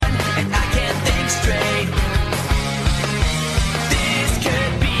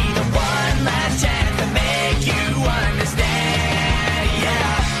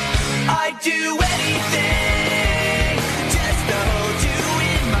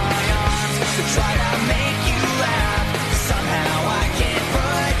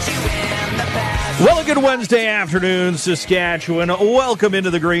good Wednesday afternoon, Saskatchewan. Welcome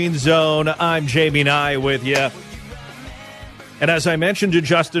into the Green Zone. I'm Jamie Nye with you. And as I mentioned to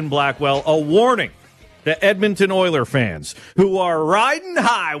Justin Blackwell, a warning to Edmonton Oilers fans who are riding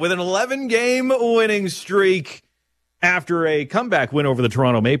high with an 11-game winning streak after a comeback win over the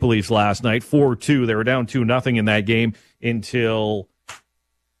Toronto Maple Leafs last night, 4-2. They were down 2-0 in that game until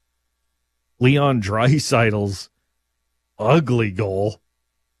Leon Draisaitl's ugly goal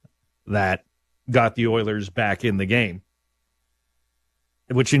that got the Oilers back in the game,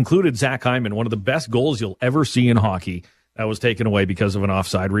 which included Zach Hyman, one of the best goals you'll ever see in hockey. That was taken away because of an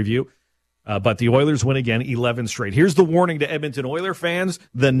offside review. But the Oilers win again, 11 straight. Here's the warning to Edmonton Oilers fans.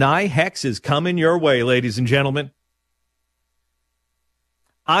 The Nye Hex is coming your way, ladies and gentlemen.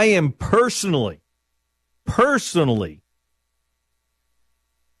 I am personally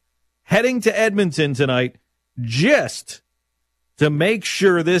heading to Edmonton tonight just to make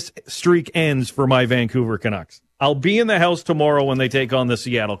sure this streak ends for my Vancouver Canucks. I'll be in the house tomorrow when they take on the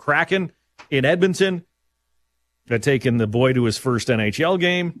Seattle Kraken in Edmonton. They're taking the boy to his first NHL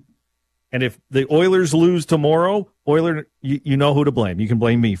game. And if the Oilers lose tomorrow, you know who to blame. You can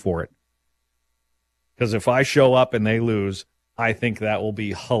blame me for it. Because if I show up and they lose, I think that will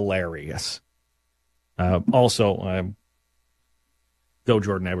be hilarious. Also, go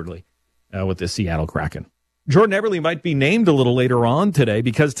Jordan Eberle with the Seattle Kraken. Jordan Eberle might be named a little later on today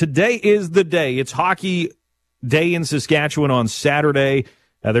because today is the day. It's Hockey Day in Saskatchewan on Saturday.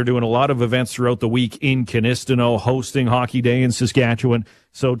 They're doing a lot of events throughout the week in Kinistino, hosting Hockey Day in Saskatchewan.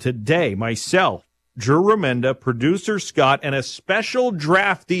 So today, myself, Drew Remenda, producer Scott, and a special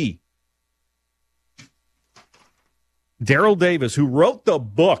draftee, Daryl Davis, who wrote the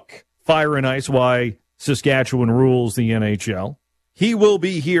book, Fire and Ice, Why Saskatchewan Rules the NHL. He will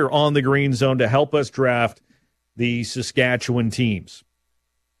be here on the Green Zone to help us draft the Saskatchewan teams.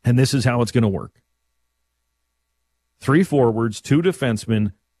 And this is how it's going to work. 3 forwards, 2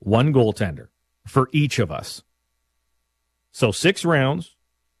 defensemen, 1 goaltender for each of us. So 6 rounds.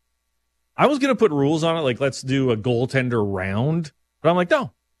 I was going to put rules on it, like let's do a goaltender round. But I'm like,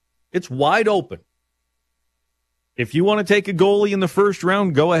 no, it's wide open. If you want to take a goalie in the first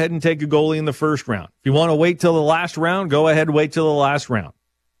round, go ahead and take a goalie in the first round. If you want to wait till the last round, go ahead and wait till the last round.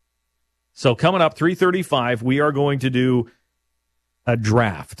 So coming up, 3:35, we are going to do a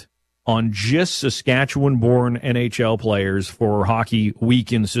draft on just Saskatchewan-born NHL players for Hockey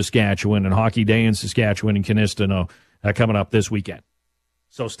Week in Saskatchewan and Hockey Day in Saskatchewan and Kinistino coming up this weekend.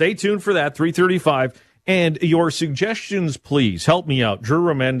 So stay tuned for that, 3:35. And your suggestions, please, help me out. Drew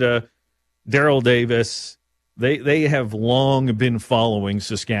Remenda, Daryl Davis, they have long been following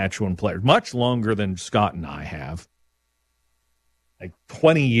Saskatchewan players, much longer than Scott and I have, like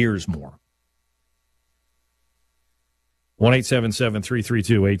 20 years more.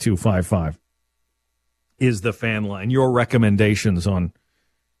 1-877-332-8255 is the fan line. Your recommendations on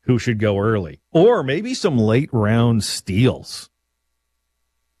who should go early. Or maybe some late-round steals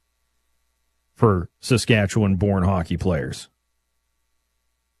for Saskatchewan-born hockey players.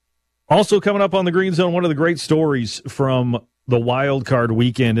 Also coming up on the Green Zone, one of the great stories from the wild card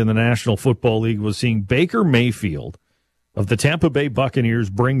weekend in the National Football League was seeing Baker Mayfield of the Tampa Bay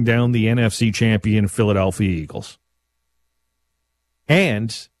Buccaneers bring down the NFC champion Philadelphia Eagles.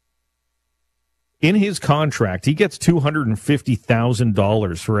 And in his contract, he gets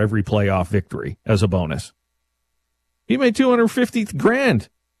 $250,000 for every playoff victory as a bonus. He made $250,000.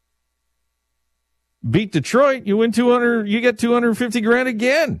 Beat Detroit, you win $200,000. You get $250,000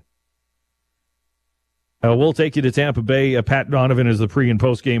 again. We'll take you to Tampa Bay. Pat Donovan is the pre- and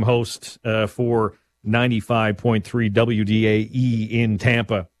post-game host for 95.3 WDAE in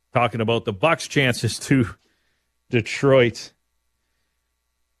Tampa, talking about the Bucs' chances to Detroit.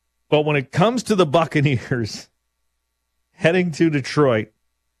 But when it comes to the Buccaneers heading to Detroit,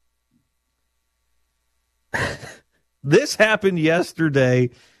 this happened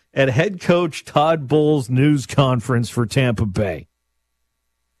yesterday at head coach Todd Bowles' news conference for Tampa Bay.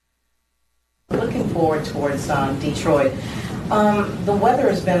 Looking forward towards Detroit. The weather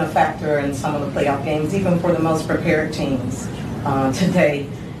has been a factor in some of the playoff games, even for the most prepared teams. Today,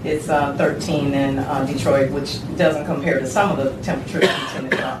 it's 13 in Detroit, which doesn't compare to some of the temperatures we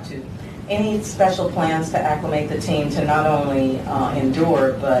tend to drop to. Any special plans to acclimate the team to not only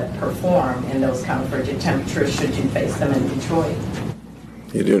endure but perform in those kind of frigid temperatures should you face them in Detroit?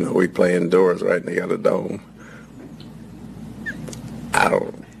 You do know we play indoors, right? And they got a dome.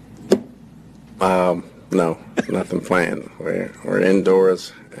 No, nothing planned. We're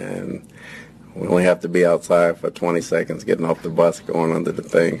indoors, and we only have to be outside for 20 seconds getting off the bus, going under the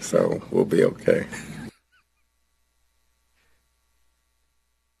thing, so we'll be okay.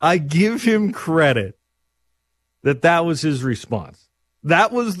 I give him credit that was his response.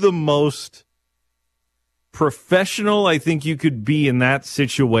 That was the most professional I think you could be in that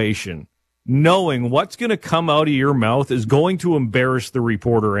situation, knowing what's going to come out of your mouth is going to embarrass the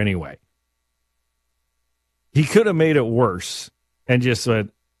reporter anyway. He could have made it worse and just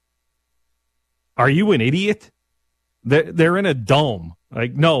said, "Are you an idiot? They're in a dome."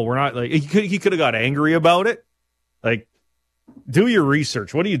 Like, no, we're not. Like, he could have got angry about it. Like, do your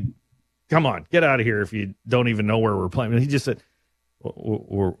research. What do you? Come on, get out of here if you don't even know where we're playing. And he just said,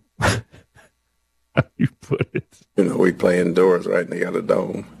 "We're." How do you put it? We play indoors, right? And they got a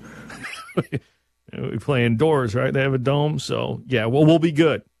dome. We play indoors, right? They have a dome, so yeah. Well, we'll be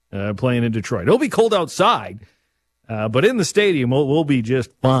good playing in Detroit. It'll be cold outside, but in the stadium, we'll be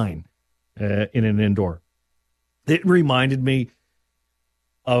just fine in an indoor. It reminded me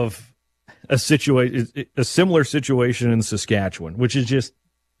of a similar situation in Saskatchewan, which is just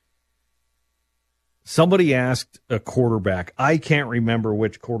somebody asked a quarterback. I can't remember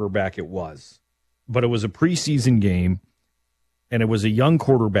which quarterback it was, but it was a preseason game, and it was a young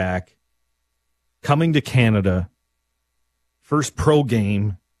quarterback coming to Canada, first pro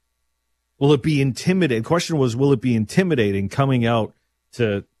game. Will it be intimidating? The question was, will it be intimidating coming out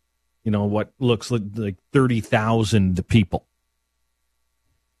to, what looks like 30,000 people?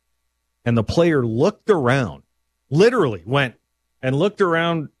 And the player looked around, literally went and looked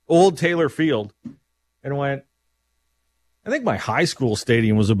around Old Taylor Field and went, I think my high school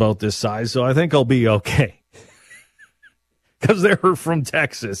stadium was about this size, so I think I'll be okay. Because they were from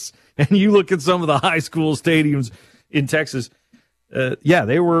Texas. And you look at some of the high school stadiums in Texas,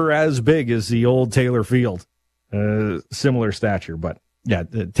 they were as big as the Old Taylor Field. Similar stature. But, yeah,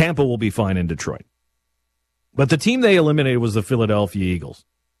 Tampa will be fine in Detroit. But the team they eliminated was the Philadelphia Eagles.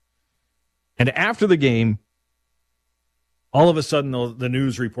 And after the game, all of a sudden the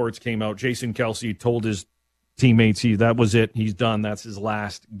news reports came out. Jason Kelce told his teammates that was it. He's done. That's his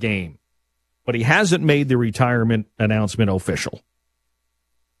last game. But he hasn't made the retirement announcement official.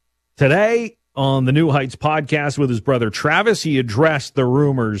 Today, on the New Heights podcast with his brother Travis, he addressed the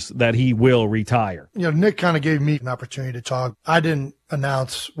rumors that he will retire. Nick kind of gave me an opportunity to talk. I didn't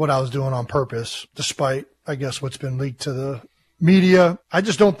announce what I was doing on purpose, despite, I guess, what's been leaked to the media. I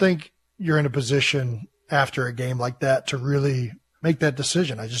just don't think you're in a position after a game like that to really make that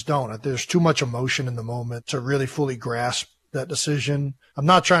decision. I just don't. There's too much emotion in the moment to really fully grasp that decision. I'm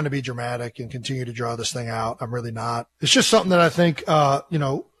not trying to be dramatic and continue to draw this thing out. I'm really not. It's just something that I think,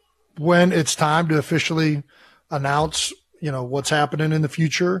 when it's time to officially announce, what's happening in the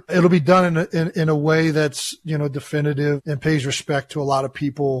future, it'll be done in a way that's, definitive and pays respect to a lot of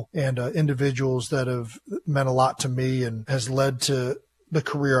people and individuals that have meant a lot to me and has led to the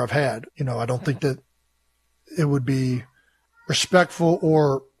career I've had. I don't think that it would be respectful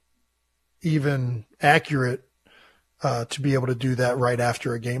or even accurate to be able to do that right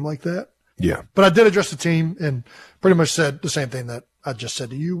after a game like that. Yeah. But I did address the team and pretty much said the same thing that I just said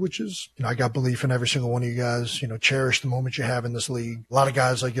to you, which is, I got belief in every single one of you guys, cherish the moment you have in this league. A lot of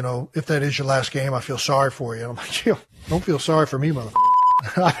guys like, if that is your last game, I feel sorry for you. And I'm like, don't feel sorry for me, motherfucker.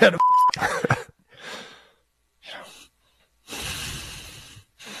 I had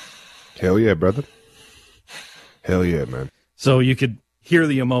Hell yeah, brother. Hell yeah, man. So you could hear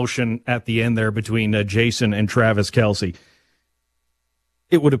the emotion at the end there between Jason and Travis Kelce.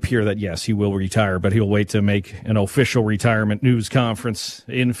 It would appear that, yes, he will retire, but he'll wait to make an official retirement news conference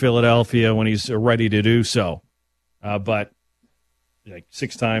in Philadelphia when he's ready to do so. But like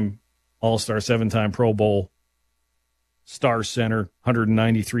 6-time All-Star, 7-time Pro Bowl, Star Center,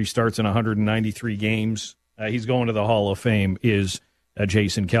 193 starts in 193 games. He's going to the Hall of Fame is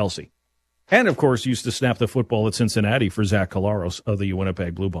Jason Kelce. And, of course, used to snap the football at Cincinnati for Zach Collaros of the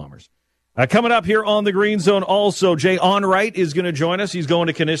Winnipeg Blue Bombers. Coming up here on the Green Zone, also, Jay Onright is going to join us. He's going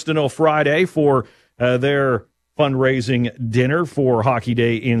to Canistino Friday for their fundraising dinner for Hockey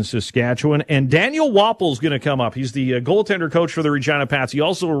Day in Saskatchewan. And Daniel Wapple's going to come up. He's the goaltender coach for the Regina Pats. He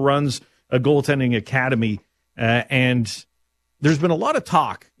also runs a goaltending academy. And there's been a lot of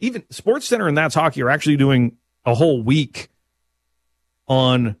talk. Even SportsCenter and That's Hockey are actually doing a whole week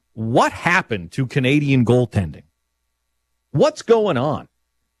on what happened to Canadian goaltending. What's going on?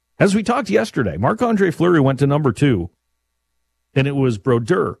 As we talked yesterday, Marc-Andre Fleury went to number 2, and it was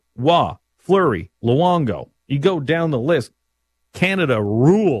Brodeur, Waugh, Fleury, Luongo. You go down the list, Canada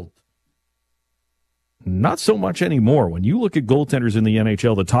ruled. Not so much anymore. When you look at goaltenders in the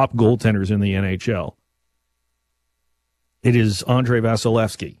NHL, the top goaltenders in the NHL, it is Andrei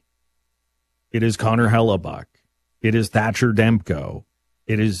Vasilevsky. It is Connor Hellebuck. It is Thatcher Demko.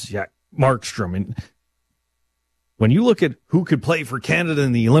 It is Markstrom. And when you look at who could play for Canada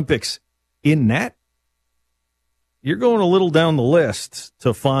in the Olympics in net, you're going a little down the list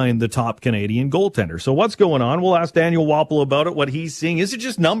to find the top Canadian goaltender. So what's going on? We'll ask Daniel Wapple about it, what he's seeing. Is it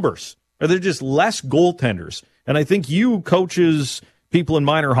just numbers? Are there just less goaltenders? And I think you coaches, people in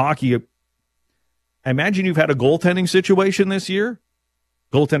minor hockey, I imagine you've had a goaltending situation this year.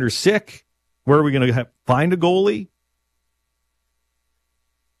 Goaltender's sick. Where are we going to find a goalie?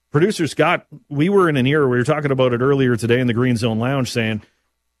 Producer Scott, we were in an era, we were talking about it earlier today in the Green Zone Lounge, saying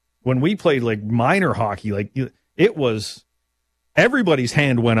when we played like minor hockey, like it was everybody's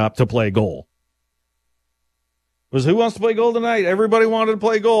hand went up to play goal. It was who wants to play goal tonight? Everybody wanted to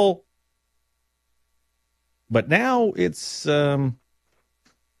play goal. But now it's a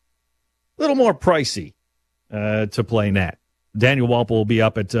little more pricey to play net. Daniel Wapple will be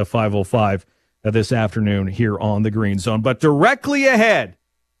up at 5:05 this afternoon here on the Green Zone. But directly ahead,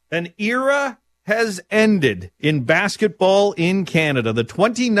 an era has ended in basketball in Canada. The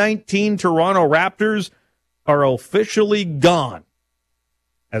 2019 Toronto Raptors are officially gone,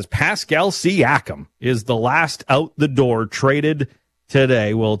 as Pascal Siakam is the last out the door, traded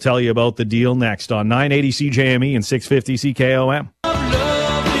today. We'll tell you about the deal next on 980 CJME and 650 CKOM.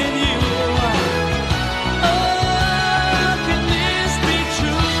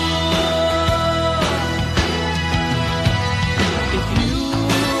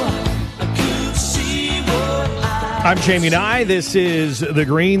 I'm Jamie Nye. This is the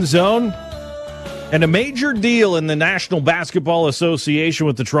Green Zone. And a major deal in the National Basketball Association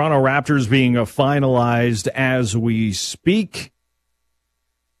with the Toronto Raptors being finalized as we speak.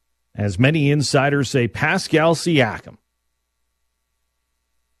 As many insiders say, Pascal Siakam,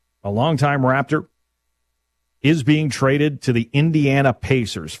 a longtime Raptor, is being traded to the Indiana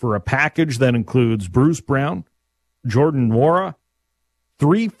Pacers for a package that includes Bruce Brown, Jordan Nwora,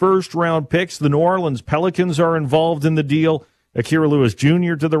 3 first-round picks. The New Orleans Pelicans are involved in the deal. Akira Lewis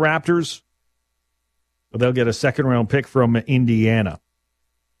Jr. to the Raptors. But they'll get a second-round pick from Indiana.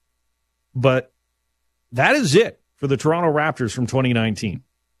 But that is it for the Toronto Raptors from 2019.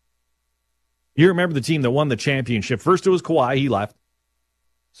 You remember the team that won the championship. First it was Kawhi, he left.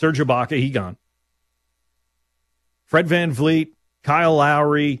 Serge Ibaka, he gone. Fred VanVleet, Kyle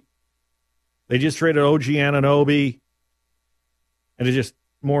Lowry. They just traded OG Anunoby. And it's just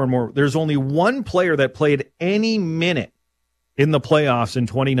more and more. There's only one player that played any minute in the playoffs in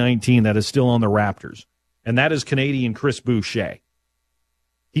 2019 that is still on the Raptors, and that is Canadian Chris Boucher.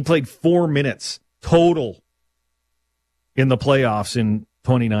 He played 4 minutes total in the playoffs in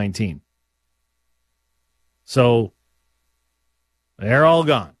 2019. So they're all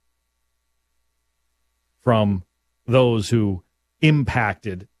gone from those who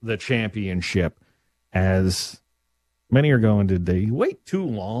impacted the championship. As many are going, did they wait too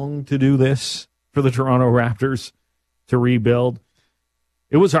long to do this for the Toronto Raptors to rebuild?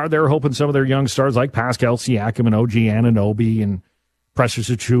 It was hard. They were hoping some of their young stars like Pascal Siakam and OG Anunoby and Precious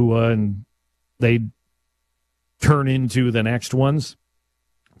Achiuwa, and they'd turn into the next ones.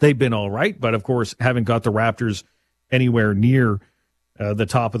 They've been all right, but of course haven't got the Raptors anywhere near the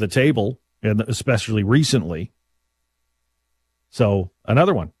top of the table, and especially recently. So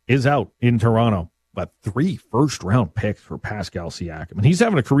another one is out in Toronto. But 3 first-round picks for Pascal Siakam. And he's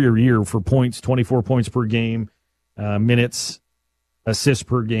having a career year for points, 24 points per game, minutes, assists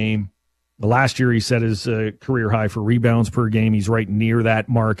per game. Last year he set his career high for rebounds per game. He's right near that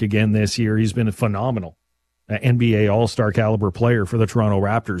mark again this year. He's been a phenomenal NBA All-Star caliber player for the Toronto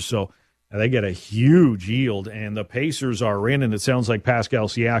Raptors. So they get a huge yield, and the Pacers are in, and it sounds like Pascal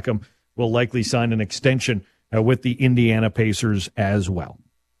Siakam will likely sign an extension with the Indiana Pacers as well.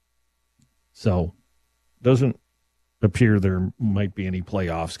 So doesn't appear there might be any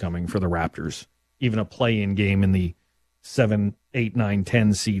playoffs coming for the Raptors. Even a play-in game in the 7, 8, 9,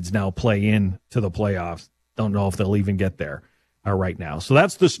 10 seeds now play in to the playoffs. Don't know if they'll even get there right now. So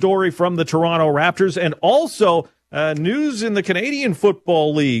that's the story from the Toronto Raptors. And also news in the Canadian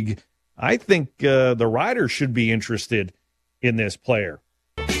Football League. I think the Riders should be interested in this player.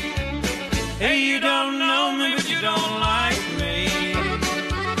 Hey, you don't know me, but you don't like me.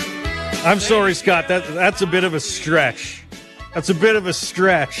 I'm sorry, Scott. That's a bit of a stretch. That's a bit of a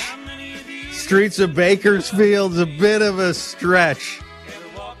stretch. Streets of Bakersfield's a bit of a stretch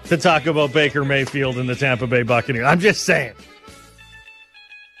to talk about Baker Mayfield and the Tampa Bay Buccaneers. I'm just saying.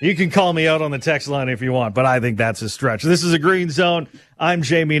 You can call me out on the text line if you want, but I think that's a stretch. This is a Green Zone. I'm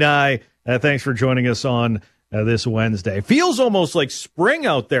Jamie Nye. Thanks for joining us on this Wednesday. Feels almost like spring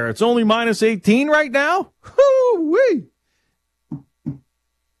out there. It's only minus 18 right now. Woo-wee.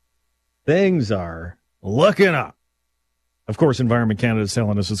 Things are looking up. Of course, Environment Canada is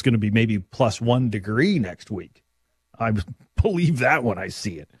telling us it's going to be maybe plus 1 degree next week. I believe that when I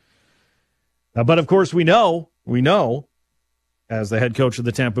see it. But, of course, we know we know, as the head coach of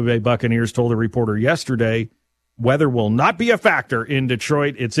the Tampa Bay Buccaneers told a reporter yesterday, weather will not be a factor in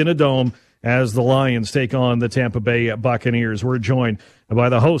Detroit. It's in a dome as the Lions take on the Tampa Bay Buccaneers. We're joined by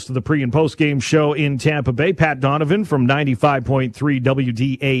the host of the pre- and post-game show in Tampa Bay, Pat Donovan from 95.3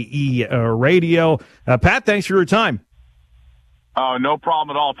 WDAE radio. Pat, thanks for your time. Oh, no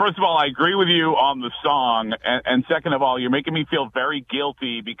problem at all. First of all, I agree with you on the song, and second of all, you're making me feel very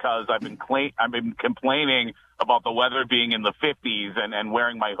guilty because I've been complaining about the weather being in the 50s and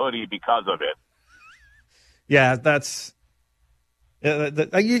wearing my hoodie because of it. Yeah, that's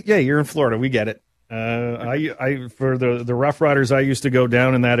you're in Florida. We get it. I for the Rough Riders, I used to go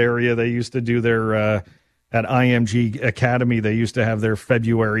down in that area. They used to do their at IMG Academy. They used to have their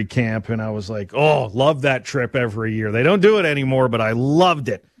February camp, and I was like, oh, love that trip every year. They don't do it anymore, but I loved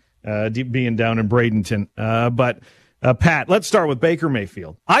it being down in Bradenton. But Pat, let's start with Baker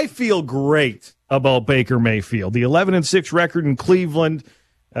Mayfield. I feel great about Baker Mayfield. The 11-6 record in Cleveland.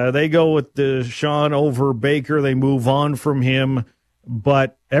 They go with Deshaun over Baker. They move on from him.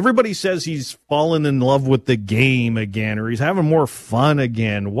 But everybody says he's fallen in love with the game again, or he's having more fun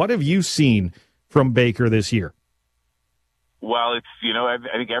again. What have you seen from Baker this year? Well, I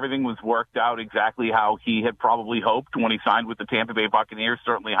think everything was worked out exactly how he had probably hoped when he signed with the Tampa Bay Buccaneers,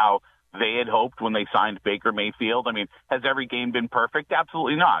 certainly how they had hoped when they signed Baker Mayfield. I mean, has every game been perfect?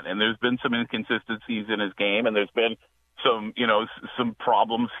 Absolutely not. And there's been some inconsistencies in his game, and there's been some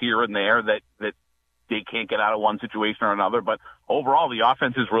problems here and there that they can't get out of one situation or another. But overall, the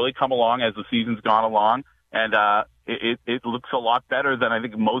offense has really come along as the season's gone along, and it looks a lot better than I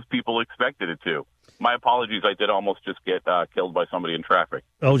think most people expected it to. My apologies, I did almost just get killed by somebody in traffic.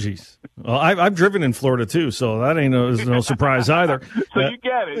 Oh, geez. Well, I've driven in Florida, too, so that ain't no surprise either. So you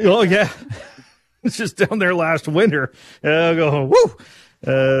get it. Oh, yeah. It's just down there last winter. Go,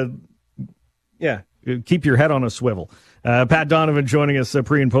 woo! Yeah, keep your head on a swivel. Pat Donovan joining us,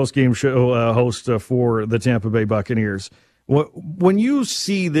 pre- and post-game show host for the Tampa Bay Buccaneers. When you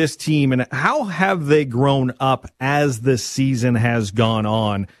see this team, and how have they grown up as the season has gone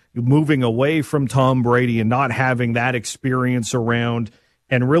on, moving away from Tom Brady and not having that experience around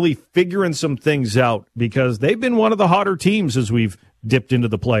and really figuring some things out, because they've been one of the hotter teams as we've dipped into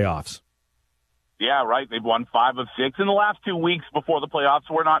the playoffs. Yeah, right. They've won 5 of 6. In the last 2 weeks before the playoffs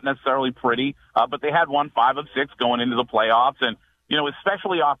were not necessarily pretty, but they had won 5 of 6 going into the playoffs. And,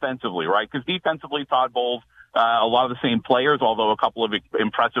 especially offensively, right? Because defensively, Todd Bowles, a lot of the same players, although a couple of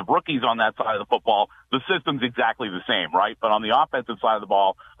impressive rookies on that side of the football. The system's exactly the same, right? But on the offensive side of the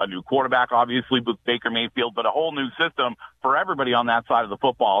ball, a new quarterback, obviously, with Baker Mayfield, but a whole new system for everybody on that side of the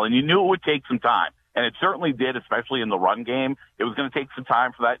football. And you knew it would take some time. And it certainly did, especially in the run game. It was going to take some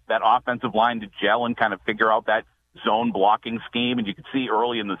time for that offensive line to gel and kind of figure out that zone blocking scheme. And you could see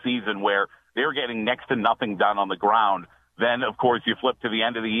early in the season where they were getting next to nothing done on the ground. Then, of course, you flip to the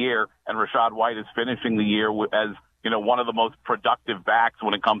end of the year, and Rachaad White is finishing the year as, one of the most productive backs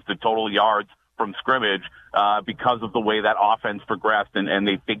when it comes to total yards from scrimmage, because of the way that offense progressed and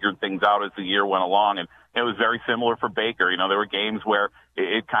they figured things out as the year went along. And it was very similar for Baker. There were games where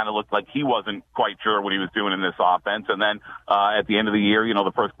it kind of looked like he wasn't quite sure what he was doing in this offense. And then, at the end of the year,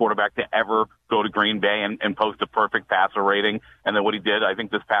 the first quarterback to ever go to Green Bay and post a perfect passer rating. And then what he did, I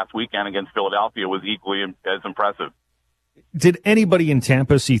think this past weekend against Philadelphia, was equally as impressive. Did anybody in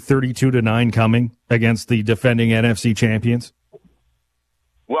Tampa see 32-9 coming against the defending NFC champions?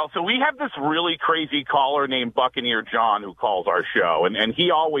 Well, so we have this really crazy caller named Buccaneer John who calls our show, and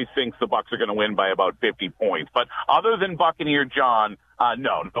he always thinks the Bucs are going to win by about 50 points. But other than Buccaneer John,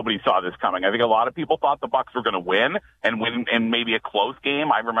 no, nobody saw this coming. I think a lot of people thought the Bucs were going to win in maybe a close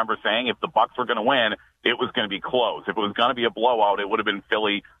game. I remember saying if the Bucs were going to win, it was going to be close. If it was going to be a blowout, it would have been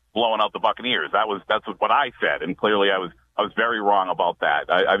Philly blowing out the Buccaneers. That's what I said, and clearly I was very wrong about that.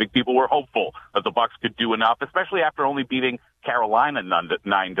 I think people were hopeful that the Bucs could do enough, especially after only beating Carolina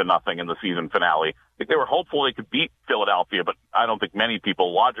 9-0 in the season finale. I think they were hopeful they could beat Philadelphia, but I don't think many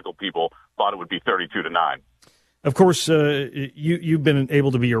people, logical people, thought it would be 32-9. Of course, you've been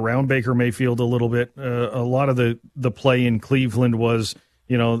able to be around Baker Mayfield a little bit. A lot of the play in Cleveland was,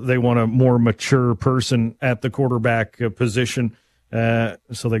 they want a more mature person at the quarterback position.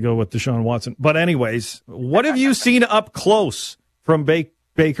 So they go with Deshaun Watson. But anyways, what have you seen up close from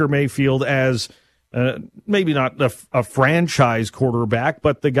Baker Mayfield as maybe not a franchise quarterback,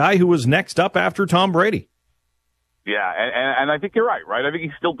 but the guy who was next up after Tom Brady? Yeah, and I think you're right? I think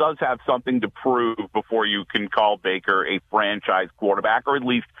he still does have something to prove before you can call Baker a franchise quarterback, or at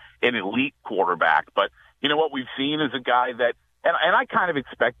least an elite quarterback. But, what we've seen is a guy that, and I kind of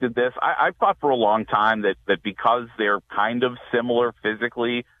expected this. I thought for a long time that because they're kind of similar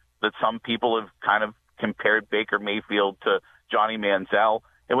physically, that some people have kind of compared Baker Mayfield to Johnny Manziel.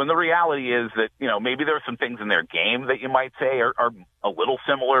 And when the reality is that, maybe there are some things in their game that you might say are a little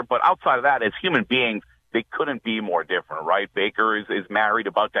similar, but outside of that, as human beings, they couldn't be more different, right? Baker is married,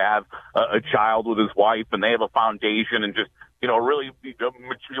 about to have a child with his wife, and they have a foundation and just, really,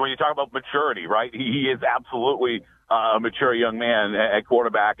 when you talk about maturity, right? He is absolutely a mature young man at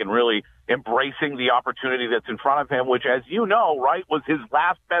quarterback and really embracing the opportunity that's in front of him, which, as you know, right, was his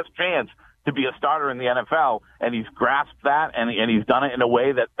last best chance to be a starter in the NFL, and he's grasped that, and he's done it in a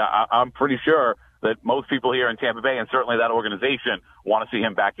way that I'm pretty sure that most people here in Tampa Bay, and certainly that organization, want to see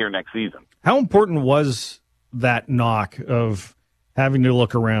him back here next season. How important was that knock of having to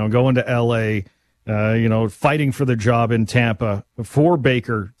look around, going to L.A., fighting for the job in Tampa for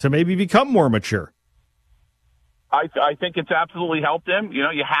Baker to maybe become more mature? I think it's absolutely helped him.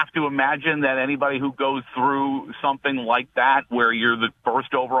 You have to imagine that anybody who goes through something like that, where you're the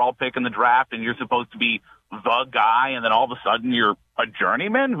first overall pick in the draft and you're supposed to be the guy, and then all of a sudden you're a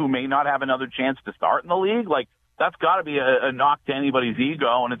journeyman who may not have another chance to start in the league, like, that's got to be a knock to anybody's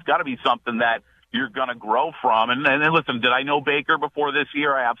ego, and it's got to be something that you're going to grow from. And listen, did I know Baker before this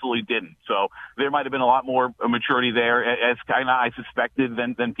year? I absolutely didn't. So there might have been a lot more maturity there, as kind of I suspected,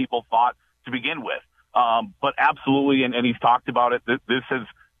 than people thought to begin with. But absolutely, and he's talked about it. This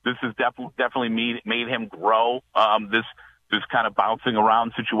has definitely made him grow. This kind of bouncing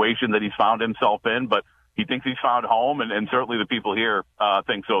around situation that he's found himself in, but he thinks he's found home, and certainly the people here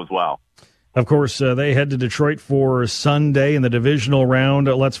think so as well. Of course, they head to Detroit for Sunday in the divisional round.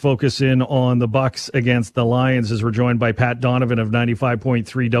 Let's focus in on the Bucs against the Lions as we're joined by Pat Donovan of 95.3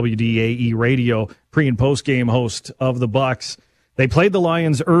 WDAE Radio, pre- and post-game host of the Bucs. They played the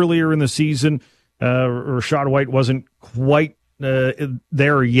Lions earlier in the season. Rachaad White wasn't quite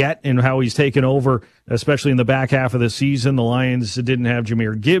there yet in how he's taken over, especially in the back half of the season. The Lions didn't have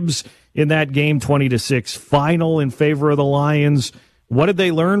Jahmyr Gibbs in that game, 20-6 final in favor of the Lions. What did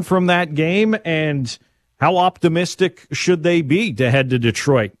they learn from that game, and how optimistic should they be to head to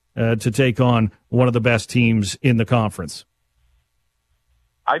Detroit to take on one of the best teams in the conference?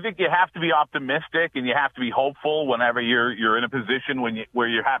 I think you have to be optimistic and you have to be hopeful whenever you're in a position where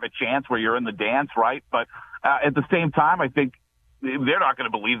you have a chance, where you're in the dance, right? But at the same time, I think they're not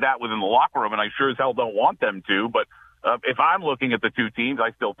going to believe that within the locker room, and I sure as hell don't want them to. But if I'm looking at the two teams,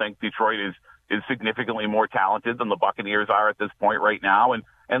 I still think Detroit is significantly more talented than the Buccaneers are at this point right now.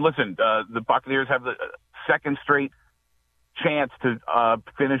 And listen, the Buccaneers have the second straight chance to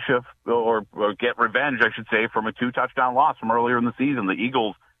finish or get revenge, I should say, from a 2-touchdown loss from earlier in the season. The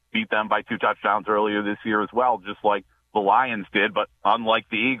Eagles beat them by 2 touchdowns earlier this year as well, just like the Lions did. But unlike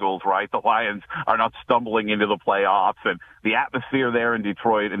the Eagles, right, the Lions are not stumbling into the playoffs. And the atmosphere there in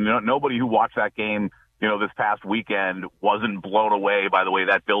Detroit, and nobody who watched that game this past weekend wasn't blown away by the way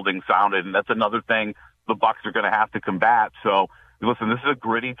that building sounded. And that's another thing the Bucs are going to have to combat. So, listen, this is a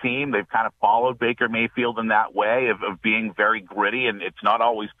gritty team. They've kind of followed Baker Mayfield in that way of being very gritty, and it's not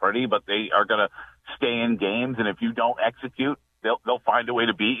always pretty, but they are going to stay in games. And if you don't execute, they'll find a way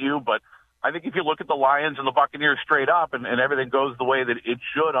to beat you. But I think if you look at the Lions and the Buccaneers straight up and everything goes the way that it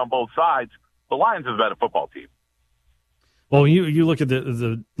should on both sides, the Lions is a better football team. Well, you look at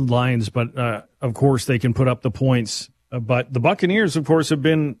the Lions, but of course they can put up the points. But the Buccaneers, of course, have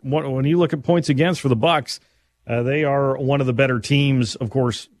been, when you look at points against for the Bucs, they are one of the better teams. Of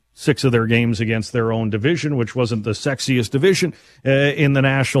course, 6 of their games against their own division, which wasn't the sexiest division in the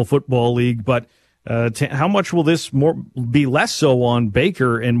National Football League. But how much will this be less so on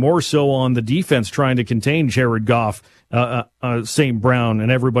Baker and more so on the defense trying to contain Jared Goff, St. Brown, and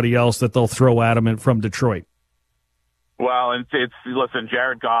everybody else that they'll throw at him from Detroit? Well, listen,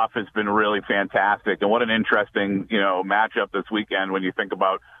 Jared Goff has been really fantastic, and what an interesting, matchup this weekend when you think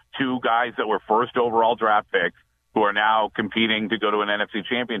about two guys that were first overall draft picks who are now competing to go to an NFC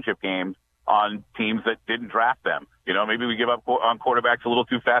Championship game on teams that didn't draft them. Maybe we give up on quarterbacks a little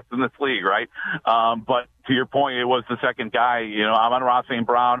too fast in this league, right? But to your point, it was the second guy, Amon-Ra St.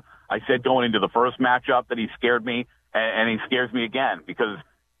 Brown. I said going into the first matchup that he scared me, and he scares me again because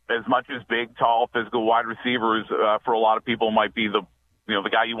as much as big, tall, physical wide receivers for a lot of people might be the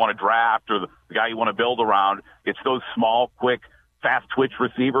guy you want to draft or the guy you want to build around, it's those small, quick, fast twitch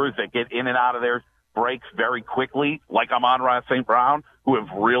receivers that get in and out of their breaks very quickly, like Amon-Ra St. Brown, who have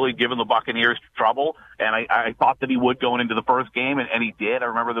really given the Buccaneers trouble. And I thought that he would going into the first game, and he did. I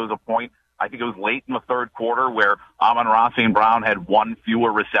remember there was a point, I think it was late in the third quarter, where Amon-Ra St. Brown had one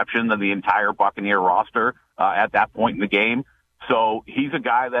fewer reception than the entire Buccaneer roster at that point in the game. So he's a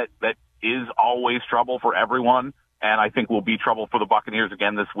guy that is always trouble for everyone, and I think will be trouble for the Buccaneers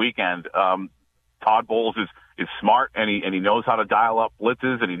again this weekend. Todd Bowles is smart, and he knows how to dial up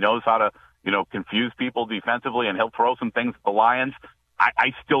blitzes, and he knows how to confuse people defensively, and he'll throw some things at the Lions.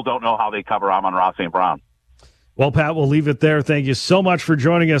 I still don't know how they cover Amon-Ra St. Brown. Well, Pat, we'll leave it there. Thank you so much for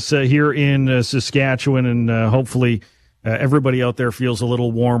joining us here in Saskatchewan, and hopefully everybody out there feels a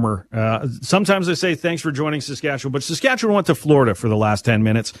little warmer. Sometimes I say thanks for joining Saskatchewan, but Saskatchewan went to Florida for the last 10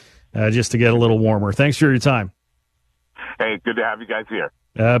 minutes just to get a little warmer. Thanks for your time. Hey, good to have you guys here.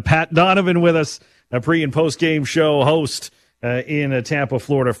 Pat Donovan with us, a pre- and post-game show host in Tampa,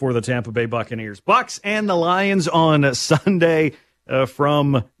 Florida for the Tampa Bay Buccaneers. Bucs and the Lions on Sunday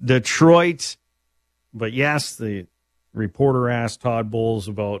from Detroit. But yes, the reporter asked Todd Bowles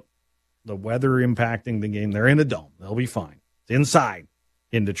about the weather impacting the game. They're in a dome. They'll be fine. It's inside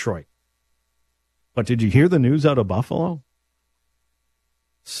in Detroit. But did you hear the news out of Buffalo?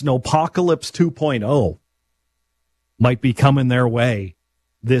 Snowpocalypse 2.0 might be coming their way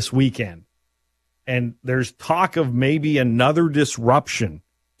this weekend. And there's talk of maybe another disruption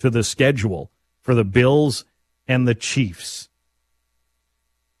to the schedule for the Bills and the Chiefs.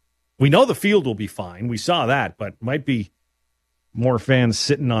 We know the field will be fine. We saw that, but might be more fans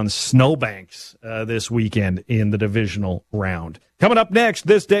sitting on snowbanks this weekend in the divisional round. Coming up next,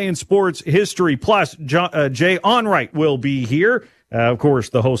 This Day in Sports History, plus Jay Onright will be here. Of course,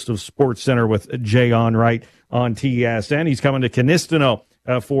 the host of Sports Center with Jay Onright on TSN. He's coming to Canistino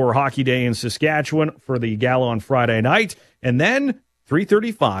for Hockey Day in Saskatchewan for the gala on Friday night. And then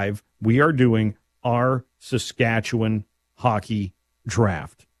 3:35, we are doing our Saskatchewan hockey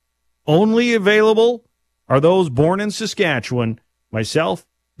draft. Only available are those born in Saskatchewan. Myself,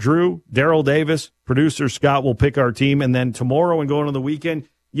 Drew, Daryl Davis, producer Scott will pick our team. And then tomorrow and going on the weekend,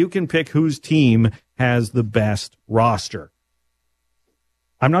 you can pick whose team has the best roster.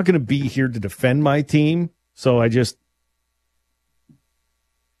 I'm not going to be here to defend my team, so I just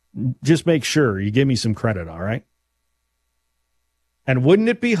make sure you give me some credit, all right? And wouldn't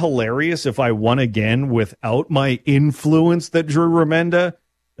it be hilarious if I won again without my influence that Drew Remenda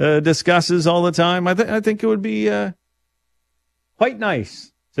discusses all the time? I think it would be quite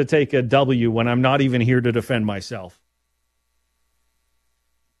nice to take a W when I'm not even here to defend myself.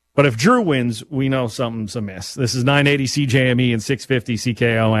 But if Drew wins, we know something's amiss. This is 980 CJME and 650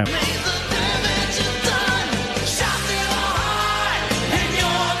 CKOM.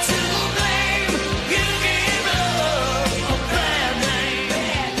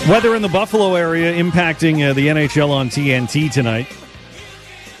 Weather in the Buffalo area impacting the NHL on TNT tonight.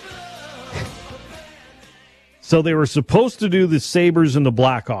 So they were supposed to do the Sabres and the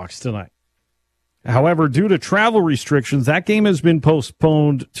Blackhawks tonight. However, due to travel restrictions, that game has been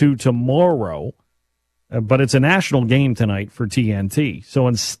postponed to tomorrow. But it's a national game tonight for TNT. So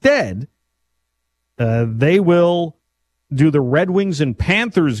instead, they will do the Red Wings and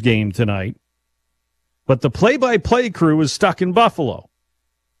Panthers game tonight. But the play-by-play crew is stuck in Buffalo.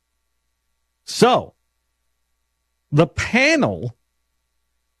 So, the panel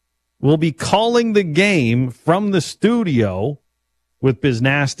will be calling the game from the studio with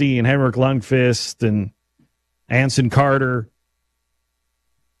Biznasty and Henrik Lundqvist and Anson Carter.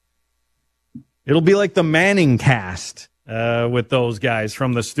 It'll be like the Manning cast with those guys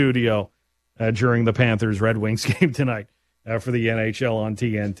from the studio during the Panthers-Red Wings game tonight for the NHL on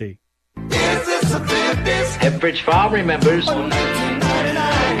TNT. Epbridge Farm remembers.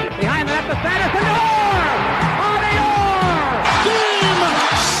 Behind that, the Sanders and Orr! On the Orr!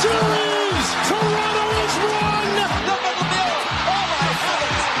 Game series! Toronto has won! Look at the mill! Oh my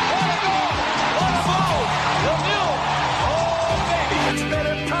heavens! What a goal! What a goal! The mill! Oh baby! It's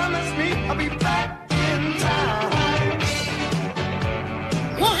better promise me I'll be back in time.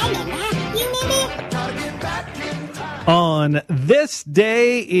 Yeah, I remember. You remember? I gotta get back in time. On this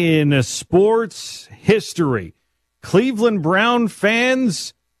day in sports history, Cleveland Brown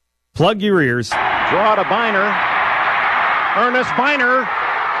fans, plug your ears. Draw to Biner. Ernest Biner.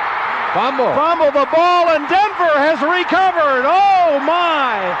 Fumble the ball, and Denver has recovered. Oh,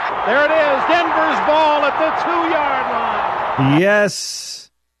 my. There it is. Denver's ball at the 2-yard line.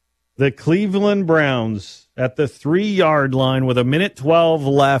 Yes, the Cleveland Browns at the 3-yard line with 1:12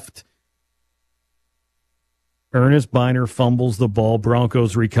 left. Ernest Biner fumbles the ball.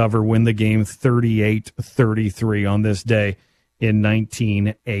 Broncos recover, win the game 38-33 on this day in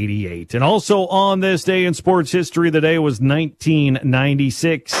 1988. And also on this day in sports history, the day was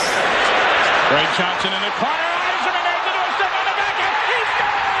 1996. Greg Johnson in the corner. Eiserman into a step on the back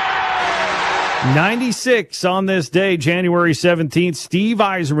end. He's 96 on this day, January 17th. Steve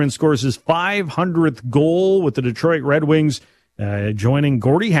Eiserman scores his 500th goal with the Detroit Red Wings, joining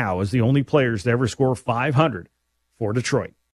Gordie Howe as the only players to ever score 500 for Detroit.